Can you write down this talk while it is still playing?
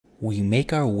We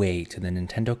make our way to the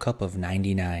Nintendo Cup of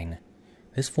 '99.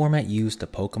 This format used the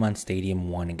Pokemon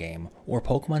Stadium 1 game, or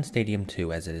Pokemon Stadium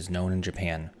 2 as it is known in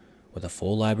Japan. With a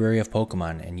full library of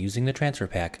Pokemon and using the transfer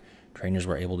pack, trainers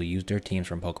were able to use their teams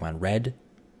from Pokemon Red,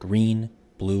 Green,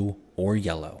 Blue, or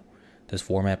Yellow. This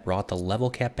format brought the level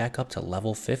cap back up to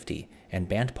level 50 and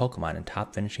banned Pokemon and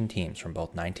top finishing teams from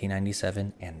both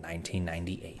 1997 and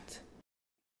 1998.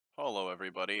 Hello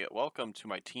everybody, welcome to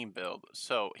my team build.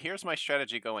 So here's my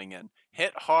strategy going in.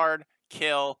 Hit hard,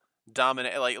 kill,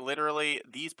 dominate. Like literally,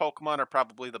 these Pokemon are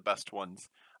probably the best ones.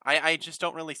 I just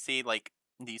don't really see like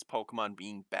these Pokemon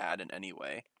being bad in any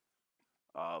way.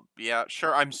 Yeah,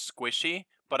 sure, I'm squishy,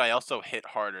 but I also hit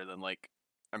harder than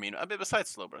I mean,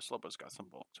 besides Slowbro. Slowbro's got some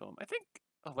bulk to him. I think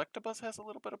Electabuzz has a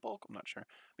little bit of bulk, I'm not sure.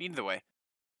 But either way,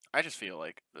 I just feel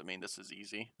like, this is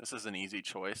easy. This is an easy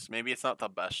choice. Maybe it's not the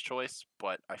best choice,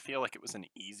 but I feel like it was an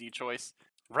easy choice.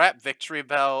 Wrap Victory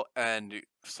Bell and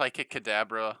Psychic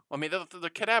Kadabra. I mean, the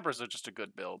Kadabras are just a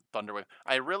good build. Thunderwave.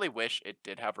 I really wish it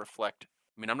did have Reflect.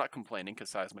 I mean, I'm not complaining because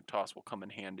Seismic Toss will come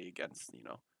in handy against,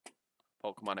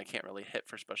 Pokemon I can't really hit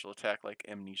for special attack like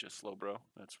Amnesia Slowbro.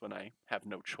 That's when I have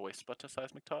no choice but to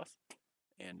Seismic Toss.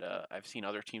 And I've seen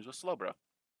other teams with Slowbro.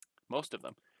 Most of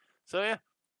them. So yeah,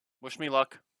 wish me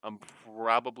luck. I'm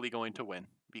probably going to win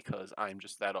because I'm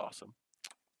just that awesome.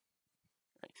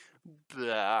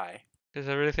 Bye. Is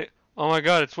everything? Oh my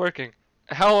god, it's working.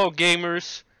 Hello,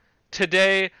 gamers.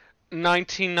 Today,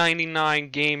 1999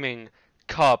 Gaming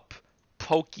Cup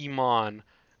Pokemon.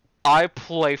 I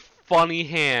play Funny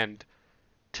Hand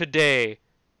today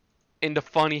in the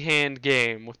Funny Hand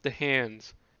game with the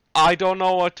hands. I don't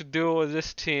know what to do with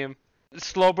this team.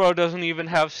 Slowbro doesn't even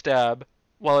have Stab.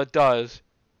 Well, it does,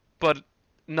 but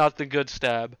not the good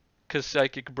Stab, because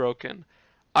Psychic broken.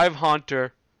 I have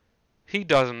Haunter. He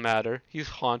doesn't matter. He's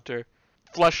Haunter.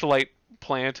 Fleshlight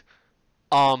Plant.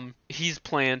 He's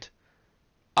Plant.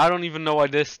 I don't even know why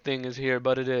this thing is here,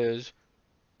 but it is.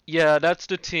 Yeah, that's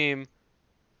the team.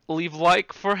 Leave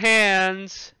like for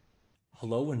hands.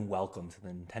 Hello and welcome to the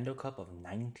Nintendo Cup of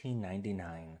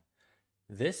 1999.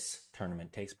 This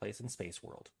tournament takes place in Space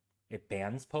World. It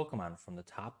bans Pokemon from the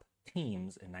top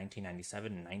teams in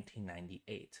 1997 and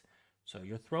 1998. So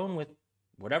you're thrown with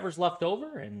whatever's left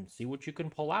over and see what you can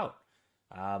pull out.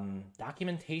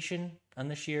 Documentation on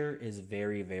this year is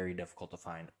very, very difficult to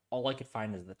find. All I could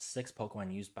find is the 6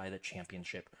 Pokemon used by the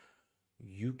championship.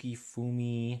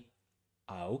 Yukifumi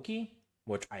Aoki,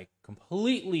 which I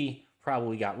completely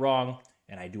probably got wrong,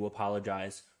 and I do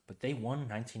apologize, but they won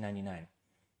 1999.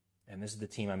 And this is the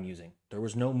team I'm using. There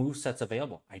was no movesets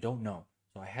available. I don't know.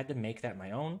 So I had to make that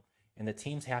my own. And the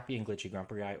teams Happbi and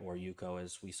GlitchyGrumperGuy, or Yuko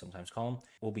as we sometimes call them,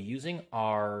 will be using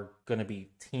are going to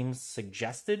be teams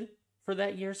suggested for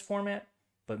that year's format,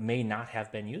 but may not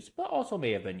have been used, but also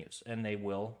may have been used. And they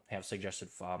will have suggested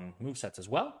movesets as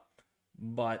well.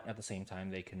 But at the same time,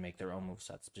 they can make their own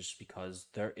movesets just because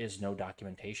there is no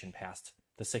documentation past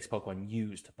the 6 Pokemon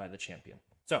used by the champion.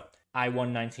 So, I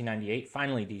won 1998,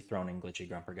 finally dethroning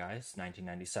GlitchyGrumperGuy's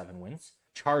 1997 wins.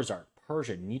 Charizard,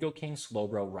 Persian, Nidoking,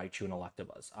 Slowbro, Raichu, and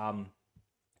Electabuzz.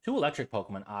 2 electric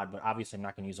Pokemon, odd, but obviously I'm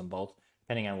not going to use them both.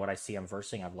 Depending on what I see I'm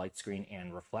versing, I have Light Screen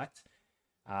and Reflect.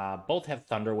 Both have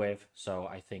Thunderwave, so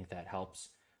I think that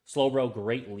helps. Slowbro,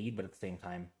 great lead, but at the same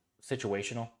time,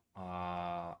 situational.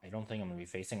 I don't think I'm going to be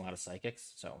facing a lot of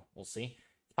Psychics, so we'll see.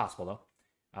 It's possible, though.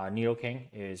 Nidoking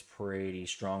is pretty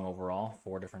strong overall.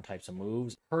 4 different types of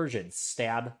moves. Persian,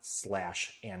 Stab,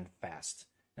 Slash, and Fast.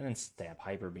 And then Stab,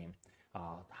 Hyper Beam.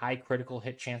 High critical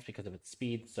hit chance because of its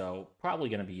speed, so probably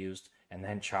going to be used. And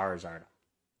then Charizard.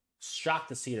 Shocked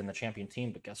to see it in the champion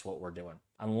team, but guess what we're doing?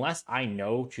 Unless I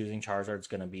know choosing Charizard is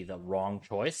going to be the wrong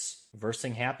choice,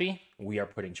 versing Happbi, we are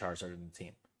putting Charizard in the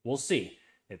team. We'll see.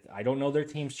 I don't know their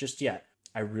teams just yet.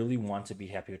 I really want to be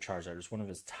happy with Charizard. It's one of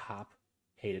his top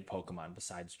hated Pokemon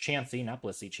besides Chansey, not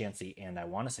Blissey, Chansey, and I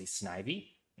want to say Snivy.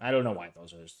 I don't know why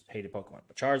those are his hated Pokemon.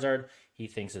 But Charizard, he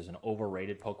thinks is an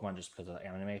overrated Pokemon just because of the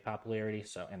anime popularity,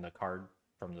 and the card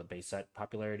from the base set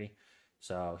popularity.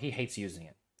 So he hates using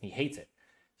it. He hates it.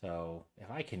 So if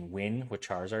I can win with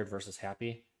Charizard versus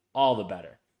Happbi, all the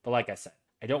better. But like I said,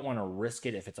 I don't want to risk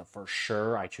it if it's a for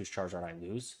sure I choose Charizard, I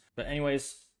lose. But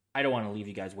anyways, I don't want to leave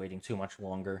you guys waiting too much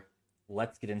longer.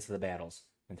 Let's get into the battles.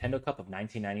 Nintendo Cup of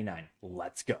 1999.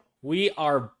 Let's go. We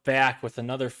are back with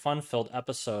another fun-filled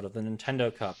episode of the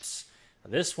Nintendo Cups.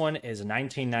 This one is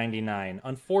 1999.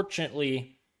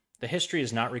 Unfortunately, the history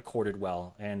is not recorded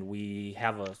well, and we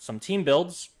have some team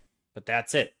builds, but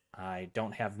that's it. I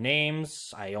don't have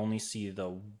names. I only see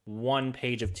the 1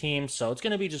 page of teams, so it's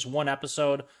going to be just 1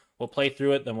 episode. We'll play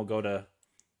through it, then we'll go to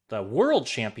the World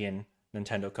Champion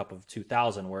Nintendo Cup of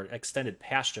 2000, where it extended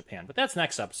past Japan. But that's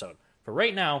next episode. For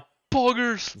right now,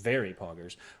 Poggers. very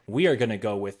poggers, we are going to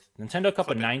go with Nintendo Cup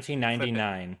Clip of it.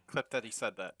 1999. Clip that he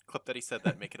said that. Clip that he said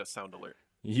that. Make it a sound alert.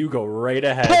 You go right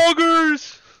ahead.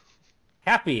 Poggers.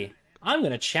 Happy, I'm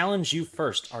going to challenge you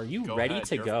first. Are you Go ready ahead,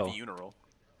 to your go? Funeral.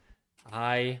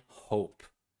 I hope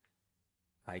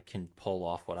I can pull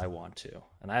off what I want to.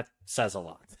 And that says a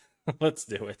lot. Let's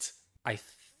do it. I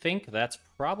think that's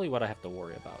probably what I have to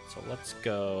worry about. So let's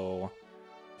go.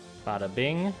 Bada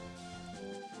bing.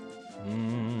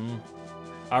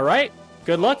 All right.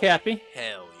 Good luck, Happy.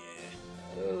 Hell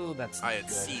yeah. Oh, that's I had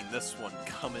good. seen this one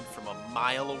coming from a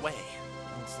mile away.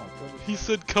 That's not good. He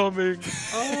said coming.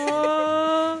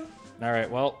 All right.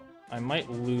 Well, I might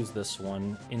lose this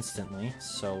one instantly.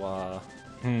 So,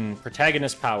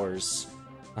 protagonist powers.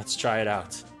 Let's try it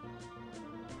out.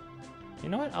 You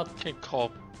know what? I'll. Can't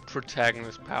call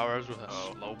protagonist powers with a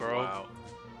Oh, slow bro. wow.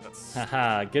 That's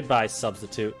Haha. Goodbye,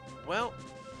 substitute. well,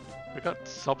 I got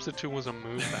substitute was a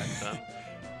move back then.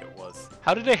 it was.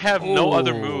 How did they have no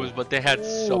other Ooh. moves, but they had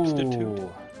substitute?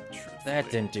 Ooh, that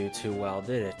Truthfully. didn't do too well,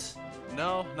 did it?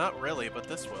 No, not really, but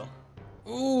this will.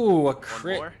 Ooh, a One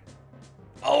crit. more,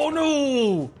 Oh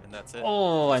no! and that's it.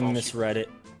 Oh, I That's all she- misread it.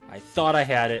 I thought I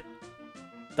had it.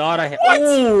 Thought I had. What?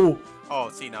 Oh! Oh,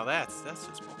 see, now that's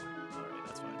just more. Alright,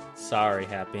 that's fine. Sorry,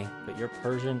 Happy, but your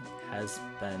Persian has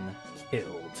been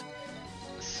killed.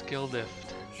 Skill diff.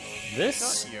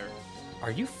 This- Shut here.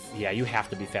 Are you? Yeah, you have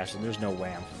to be faster. There's no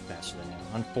way I'm faster than you.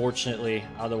 Unfortunately,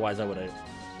 otherwise I would have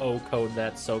O-coded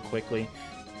that so quickly.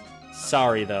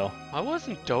 Sorry, though. Why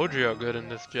wasn't Dojo good in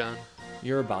this gen?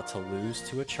 You're about to lose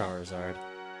to a Charizard.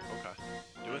 Okay,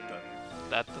 do it then.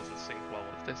 That doesn't sync well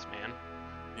with this, man.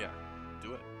 Yeah,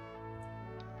 do it.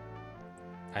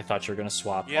 I thought you were gonna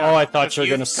swap. Yeah. Oh, I thought you were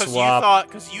gonna swap.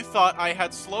 Because you thought I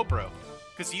had slow bro.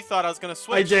 Because you thought I was gonna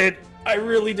switch. I did. I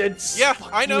really did. Yeah, Fuck,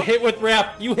 I know. You hit with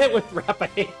rap. You hit with rap. I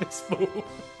hate this move.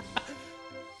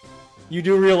 You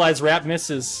do realize rap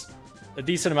misses a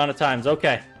decent amount of times.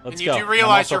 Okay, let's And you go. do I'm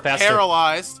realize also you're faster.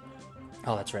 paralyzed.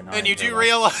 Oh, that's right. Now And I'm you do paralyzed.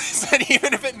 realize that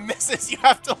even if it misses, you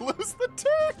have to lose the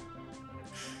turn.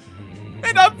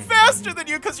 And I'm faster than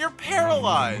you because you're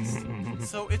paralyzed.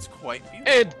 So it's quite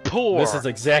beautiful. And poor. This is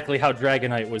exactly how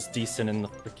Dragonite was decent in the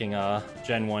freaking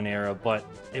Gen 1 era, but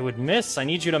it would miss. I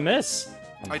need you to miss.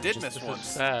 I did Just- miss This is once.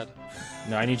 sad.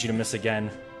 No, I need you to miss again.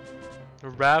 The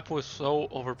rap was so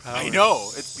overpowered. I know,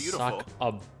 it's beautiful. Suck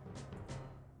a...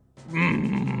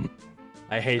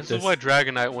 I hate This this. is why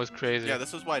Dragonite was crazy. Yeah,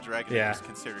 this is why Dragon Yeah. is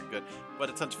considered good. But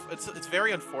it's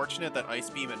very unfortunate that Ice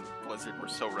Beam and Blizzard were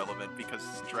so relevant because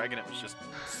Dragonite was just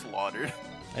slaughtered.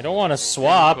 I don't want to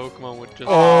swap. Pokemon would just.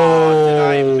 Oh, did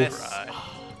I miss? Right.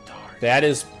 Oh, darn. That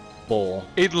is bull.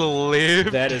 It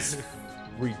lived. That is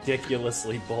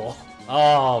ridiculously bull.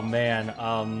 Oh man.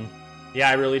 Yeah,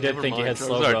 I really did Never think you mind, had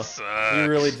slow Charizard bro.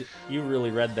 sucks. You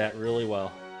really read that really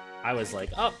well. I was like,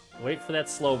 oh, wait for that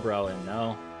slow bro, and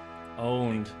no,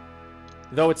 owned.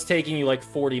 Though it's taking you like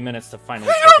 40 minutes to finally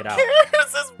I check don't it out. care.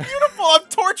 This is beautiful. I'm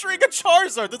torturing a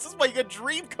Charizard. This is like a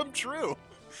dream come true.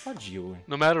 Fudge you.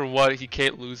 No matter what, he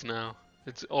can't lose now.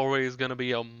 It's always gonna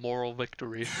be a moral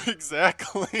victory.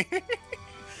 Exactly.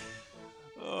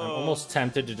 I'm almost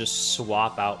tempted to just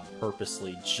swap out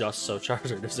purposely just so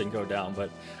Charizard doesn't go down, but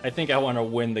I think I want to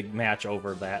win the match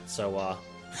over that. So,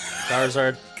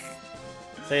 Charizard,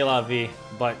 c'est la vie.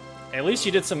 But at least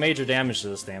you did some major damage to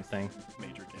this damn thing.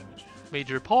 Major damage.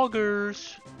 Major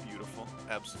poggers. Beautiful.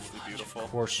 Absolutely beautiful.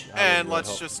 Of course. I And would let's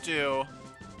hope. just do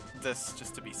this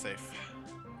just to be safe.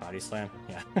 Body slam.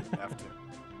 Yeah. Have to.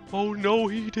 Oh no,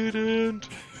 he didn't.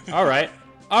 All right.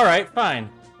 All right. Fine.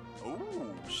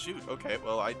 Ooh, shoot. Okay,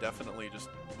 well, I definitely just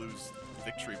lose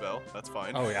Victory Bell. That's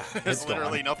fine. Oh, yeah. There's It's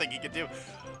literally gone. nothing he can do.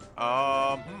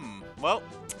 Well,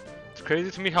 It's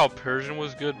crazy to me how Persian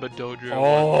was good, but Dojo.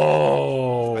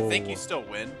 Oh. I think you still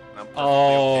win. And I'm perfectly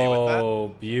okay with that.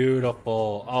 Oh,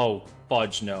 beautiful. Oh,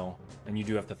 fudge no. And you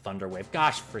do have the Thunder Wave.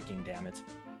 Gosh, freaking damn it.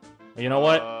 You know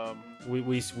what?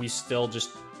 We still just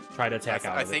try to attack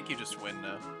out I of think you just win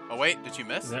now. Oh, wait, did you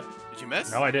miss? That- Did you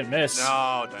miss? No, I didn't miss.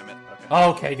 No, damn it. Okay.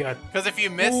 Okay, good. Because if you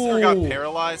missed or got Ooh.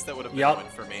 paralyzed, that would have been Yup. a win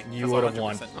for me. You 'cause would've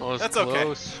 100%. That was That's okay.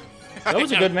 close. That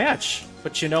was a good match.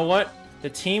 But you know what? The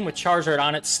team with Charizard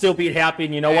on it still beat Happy,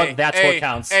 and you know Hey, what? That's hey, what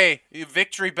counts. Hey,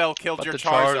 Victory Bell killed But your the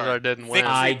Charizard. Charizard didn't win.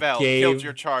 Victory I Bell gave- killed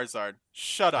your Charizard.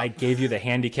 Shut up. I gave you the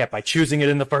handicap by choosing it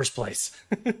in the first place.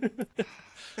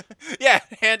 Yeah,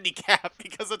 handicap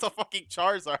because it's a fucking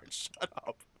Charizard. Shut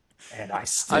up. And I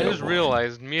still I just won.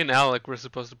 realized me and Alec were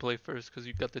supposed to play first because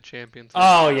you got the champions.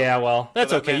 Oh yeah, well,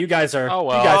 that's that okay. meant- You guys are. Oh,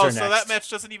 well. You guys Oh, are so next. that match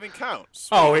doesn't even count.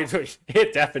 Sweet. Oh,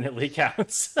 it definitely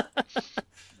counts. No, 'cause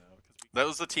we That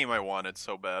was the team I wanted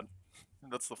so bad.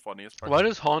 That's the funniest part. Why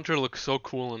does Haunter look so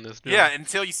cool in this gym? Yeah,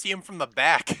 until you see him from the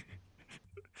back.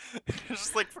 It's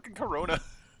just like freaking Corona.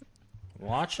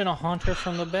 Watching a Haunter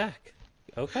from the back.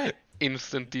 Okay.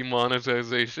 Instant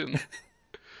demonetization.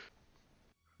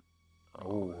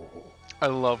 Oh. I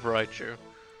love Raichu.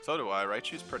 So do I.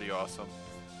 Raichu's pretty awesome.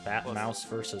 Bat Mouse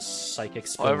versus Psychic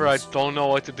Spoons. However, I don't know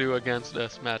what to do against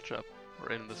this matchup.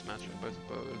 Or in this matchup, I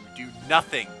suppose. Do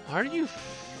nothing. Why are you...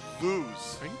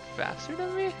 Lose. Are you faster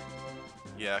than me?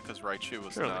 Yeah, because Raichu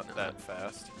was Surely not not. that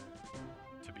fast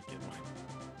to begin with.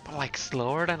 But like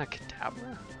slower than a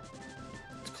Kadabra?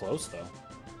 It's close, though.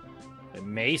 It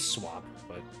may swap,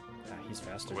 but he's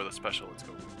faster. With a special, let's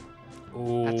go.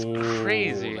 Ooh, That's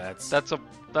crazy. That's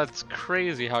That's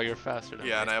crazy how you're faster than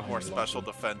me. Yeah, and I have more I love special it.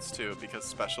 defense too, because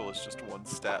special is just one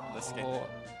stat in this game.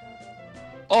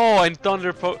 Oh, and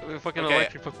Thunder fucking Okay,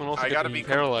 electric Pokemon also I get gotta you be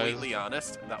paralyzed. completely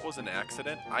honest, that was an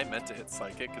accident. I meant to hit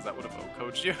Psychic, because that would have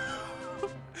O-coded you.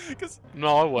 Because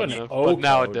No, I wouldn't have, Wouldn't but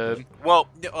now it O-code, did. well,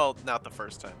 not the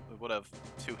first time. It would have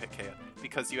 2-hit KO.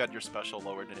 Because you had your special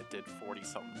lowered and it did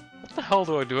 40-something. What the hell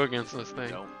do I do against this thing?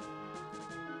 No.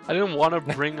 I didn't want to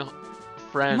bring a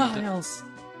friend. Miles.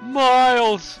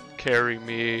 Miles! Carry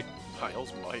me.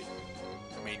 Miles might.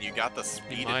 I mean, you got the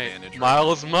speed Might. advantage. Right?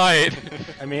 Miles might.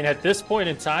 I mean, at this point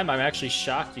in time, I'm actually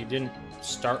shocked you didn't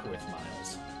start with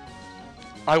Miles.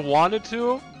 I wanted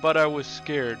to, but I was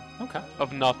scared Okay.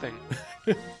 of nothing.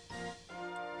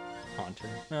 Haunter.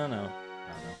 No, no. I don't know.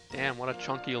 Damn, what a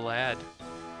chunky lad.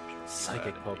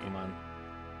 Psychic Bad. Pokemon.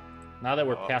 Now that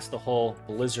we're Oh. past the whole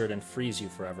Blizzard and freeze you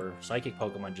forever, Psychic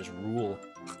Pokemon just rule.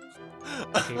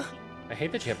 I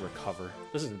hate that you have to recover.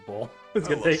 This is bull. It's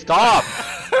gonna take. Stop!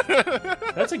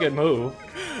 That's a good move.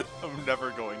 I'm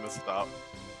never going to stop.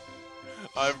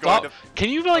 I'm Stop! going to. Can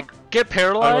you, like, get I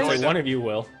paralyzed? would say one of you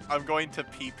will. I'm going to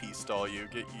PP stall you.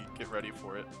 Get ready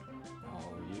for it.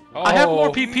 Oh, I have more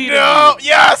PP than No! you.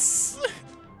 Yes!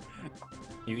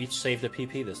 You each saved a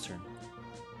PP this turn.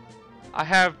 I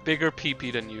have bigger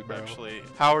PP than you, bro. Actually,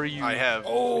 How are you? I have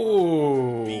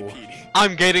Oh. VP.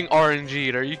 I'm getting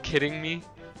RNG'd. Are you kidding me?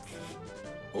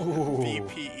 Ooh.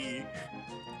 VPE.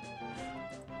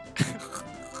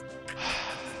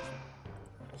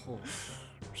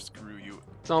 Screw you.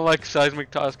 It's not like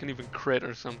Seismic Toss can even crit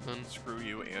or something. Screw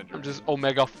you, Andrew. I'm just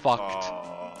Omega fucked.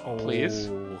 Oh. Please?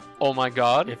 Oh. Oh my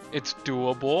god. If- It's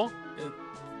doable.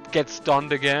 Get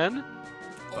stunned again.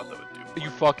 I thought that would do. You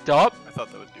fucked up. I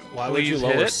thought that would do. Why would you Please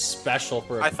lower hit. special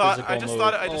for a I thought. physical I just move?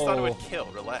 thought. I just thought it would Oh. kill.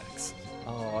 Relax.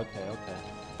 Oh, okay, okay.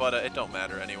 But it don't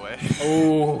matter anyway.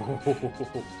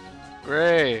 Oh.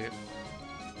 Great.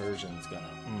 Version's gonna.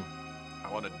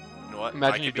 I want to. You know what? I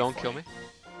Imagine could you be don't funny. kill me.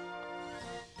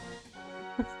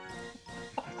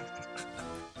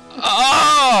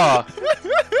 Ah!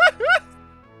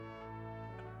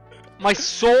 My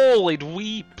soul, it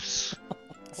weeps.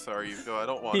 Sorry, Yuko. I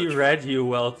don't want He to. read you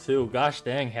well too. Gosh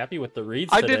dang, happy with the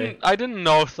reads today. I didn't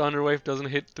know Thunderwave doesn't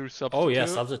hit through substitute. Oh yeah,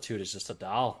 substitute is just a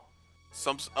doll.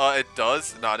 It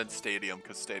does not in Stadium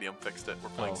because Stadium fixed it. We're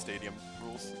playing Oh. Stadium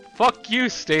rules. Fuck you,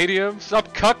 Stadium.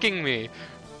 Stop cucking me.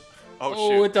 Oh, Oh,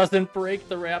 shoot! it doesn't break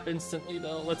the wrap instantly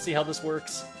though. Let's see how this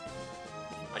works.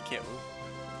 I can't move.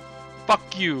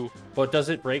 Fuck you. But does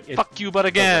it break? It, Fuck you, but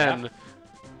again.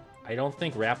 I don't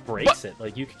think wrap breaks it.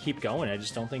 Like you could keep going. I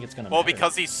just don't think it's gonna. Well, matter.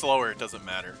 because he's slower, it doesn't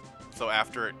matter. So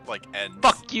after it like ends.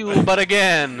 Fuck you, but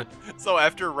again. So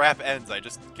after rap ends, I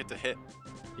just get to hit.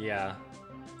 Yeah.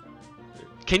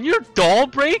 Can your doll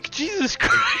break? Jesus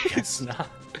Christ. It's not.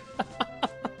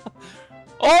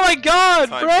 Oh my god,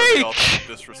 Time for the break! ultimate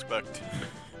disrespect.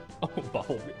 Oh,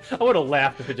 Bumblebee. I would have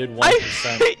laughed if it did 1%.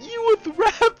 I hit you with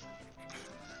rap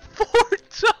 4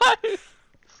 times!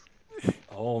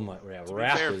 Oh my, yeah, To be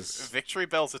wrap fair, is. Victory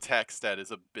Bell's attack stat is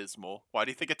abysmal. Why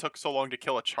do you think it took so long to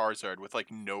kill a Charizard with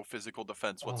like no physical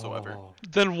defense whatsoever? Oh,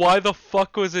 Then why the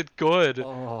fuck was it good?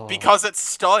 oh. Because it's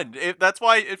stunned. That's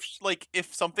why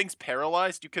if something's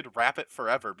paralyzed, you could wrap it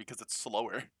forever because it's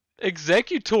slower.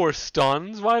 Executor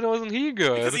stuns? Why wasn't he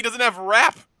good? Because he doesn't have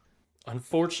wrap.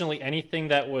 Unfortunately, anything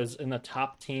that was in the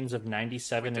top teams of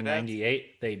 97 Wait, and did that-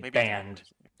 98, they maybe- banned.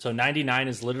 So 99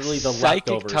 is literally the Psychic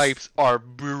leftovers. types are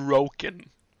broken.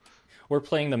 We're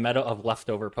playing the meta of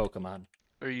leftover Pokemon.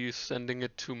 Are you sending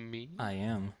it to me? I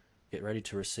am. Get ready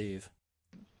to receive.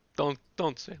 Don't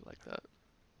say it like that.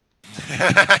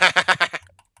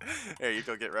 There you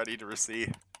go. Get ready to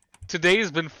receive. Today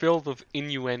has been filled with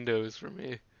innuendos for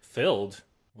me. Filled?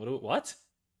 What?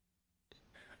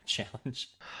 Challenge.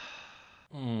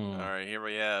 All right, here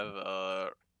we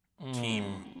have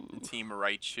Team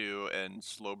Raichu and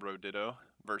Slowbro Ditto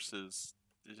versus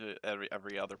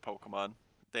every other Pokemon.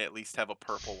 They at least have a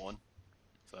purple one.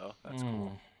 So that's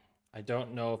cool. I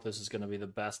don't know if this is going to be the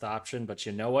best option, but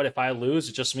you know what? If I lose,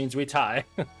 it just means we tie.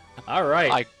 All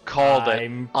right. I called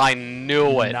it. I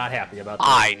knew it. Not happy about that.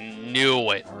 I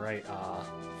knew it. All right.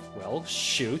 Well,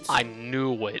 shoot. I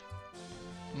knew it.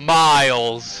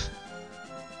 Miles.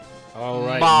 All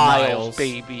right, Miles,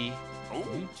 baby.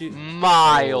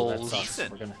 Miles.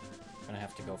 We're gonna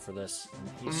have to go for this.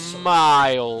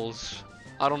 Miles.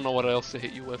 I don't know what else to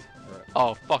hit you with. Right.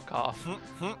 Oh, fuck off.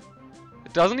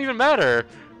 It doesn't even matter.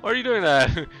 Why are you doing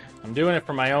that? I'm doing it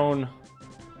for my own.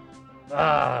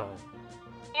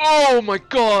 Oh my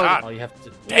god! All you have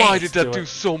to. Why did that do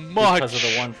so much? Because of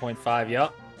the 1.5.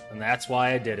 Yep. And that's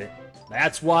why I did it.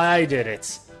 That's why I did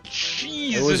it.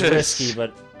 Jesus. It was risky,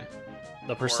 but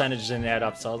the percentage didn't add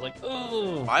up, so I was like,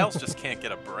 oh. Miles just can't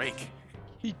get a break.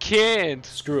 He can't.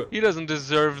 Screw it. He doesn't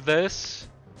deserve this.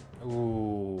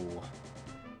 Ooh.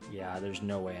 Yeah, there's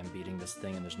no way I'm beating this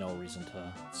thing, and there's no reason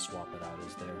to swap it out,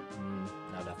 is there?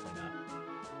 No, definitely not.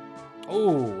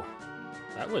 Oh,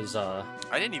 that was, I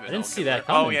didn't see that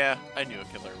coming. Oh, yeah. I knew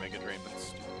it could learn Mega Drain, but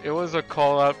it's... It was a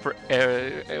call out for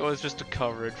it was just a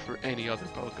coverage for any other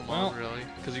Pokemon, really,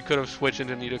 because you could have switched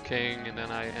into Nidoking and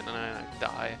then I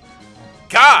die.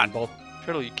 God!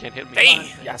 Turtle, you can't hit me. Dang!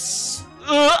 Yes.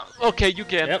 Okay, you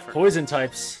can. Yep, poison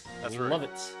types. That's Love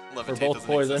it. Levitate for both doesn't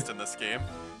poison. exist in this game.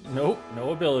 Nope, no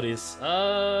abilities.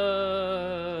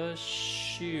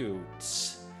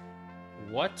 Shoot.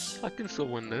 What? I can still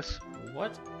win this.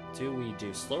 What do we do?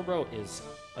 Slowbro is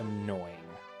annoying.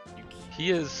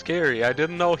 He is scary. I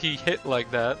didn't know he hit like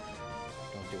that.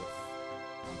 Don't do it.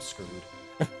 I'm screwed.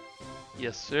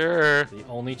 Yes, sir. The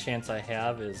only chance I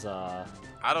have is, I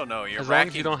don't know. You're as long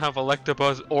as you don't have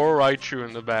Electabuzz or Raichu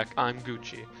in the back, I'm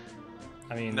Gucci.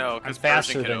 I mean, no, I'm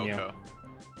faster Persian than you. Oko.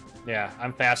 Yeah,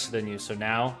 I'm faster than you, so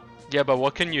now... Yeah, but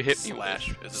what can you hit me with? Slash.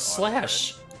 Is it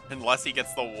Slash! Unless he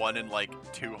gets the 1 in like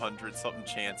 200 something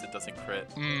chance it doesn't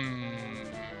crit.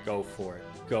 Go for it.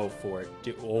 Go for it.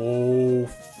 Oh,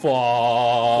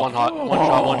 fuck. One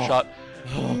shot, one shot.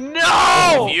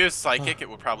 No! If you used Psychic, it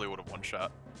probably would have one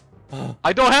shot.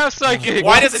 I don't have Psychic!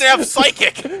 Why does it have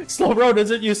Psychic? Slowbro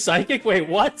doesn't use Psychic? Wait,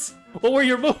 what? What were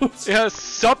your moves? It has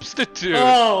Substitute!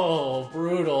 Oh,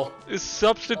 brutal. It's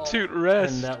Substitute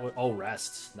Rest. And that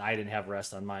Rest. I didn't have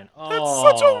Rest on mine. That's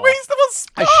Oh. such a waste of a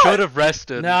spot! I should have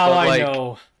rested. Now I like...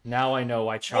 know. Now I know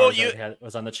why Charizard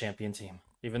was on the champion team.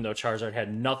 Even though Charizard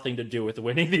had nothing to do with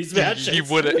winning these matches. he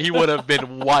would have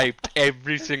been wiped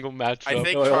every single match. I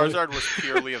think Charizard was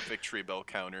purely a Victory Bell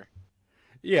counter.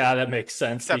 Yeah, that makes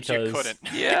sense. Except because... you couldn't.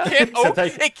 Yeah.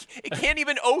 It can't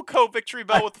even Oko Victory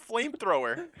Bell with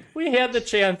Flamethrower. We had the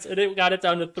chance, and it got it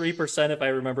down to 3%, if I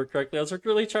remember correctly. I was like,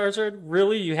 really, Charizard?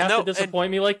 Really? You have to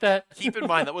disappoint me like that? Keep in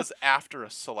mind, that was after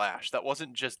a Slash. That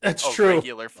wasn't just a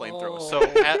regular Flamethrower. Oh. So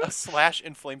a Slash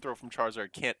and Flamethrower from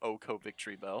Charizard can't Oko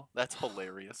Victory Bell. That's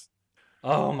hilarious.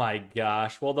 Oh my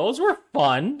gosh. Well, those were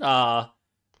fun.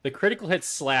 The critical hit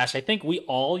Slash, I think we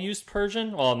all used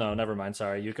Persian. Well, no, never mind.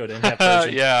 Sorry, Yuko didn't have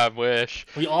Persian. Yeah, I wish.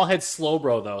 We all had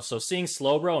Slowbro, though. So seeing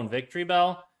Slowbro and Victory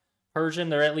Bell, Persian,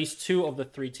 they're at least 2 of the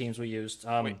 3 teams we used.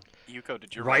 Wait, Yuko,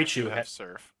 did your Raichu have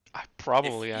Surf? I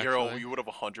probably, actually. You would have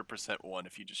 100% won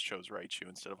if you just chose Raichu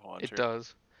instead of Haunter. It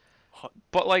does.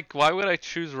 But, like, why would I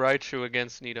choose Raichu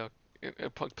against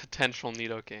potential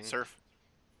Nidoking? Surf.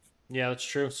 Yeah, that's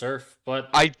true, Surf. But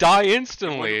I die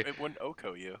instantly. It wouldn't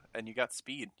Oko you, and you got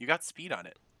speed. You got speed on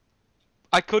it.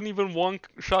 I couldn't even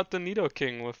one-shot the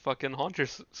Nidoking with fucking Haunter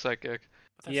Psychic.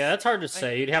 Yeah, that's hard to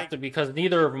say. You'd have to, because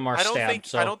neither of them are stabbed,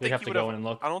 so you'd have to go in and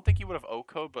look. I don't think you would have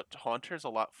Oko, but Haunter's a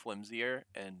lot flimsier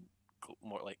and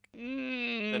more like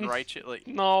than Raichu. Like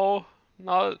no,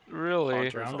 not really.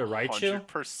 Down to Raichu?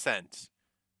 100%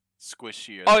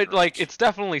 squishier. Oh, it's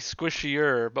definitely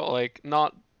squishier, but like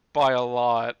not by a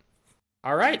lot.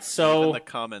 All right, so in the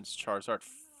comments, Charizard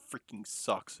freaking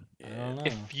sucks. Yeah.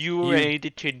 If you made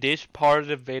it to this part of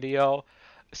the video,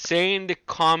 say in the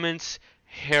comments,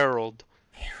 Harold.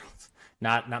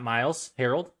 Not Miles.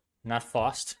 Harold. Not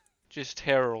Faust. Just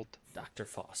Harold. Dr.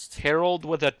 Faust. Harold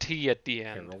with a T at the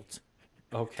end. Harold.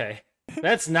 Okay.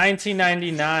 That's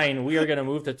 1999. We are going to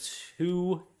move to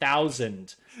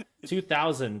 2000.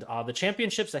 2000. The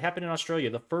championships that happened in Australia,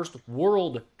 the first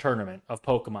world tournament of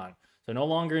Pokemon. So no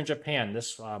longer in Japan.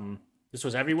 This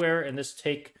was everywhere, and this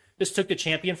took the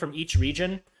champion from each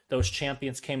region. Those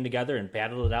champions came together and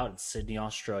battled it out in Sydney,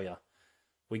 Australia.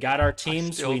 We got our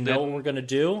teams. We know what we're going to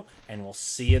do, and we'll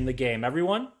see you in the game.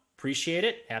 Everyone, appreciate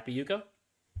it. Happy Yuko?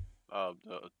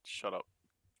 Shut up.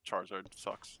 Charizard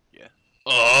sucks. Yeah.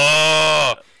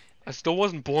 I still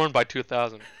wasn't born by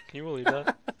 2000. Can you believe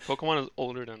that? Pokemon is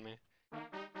older than me.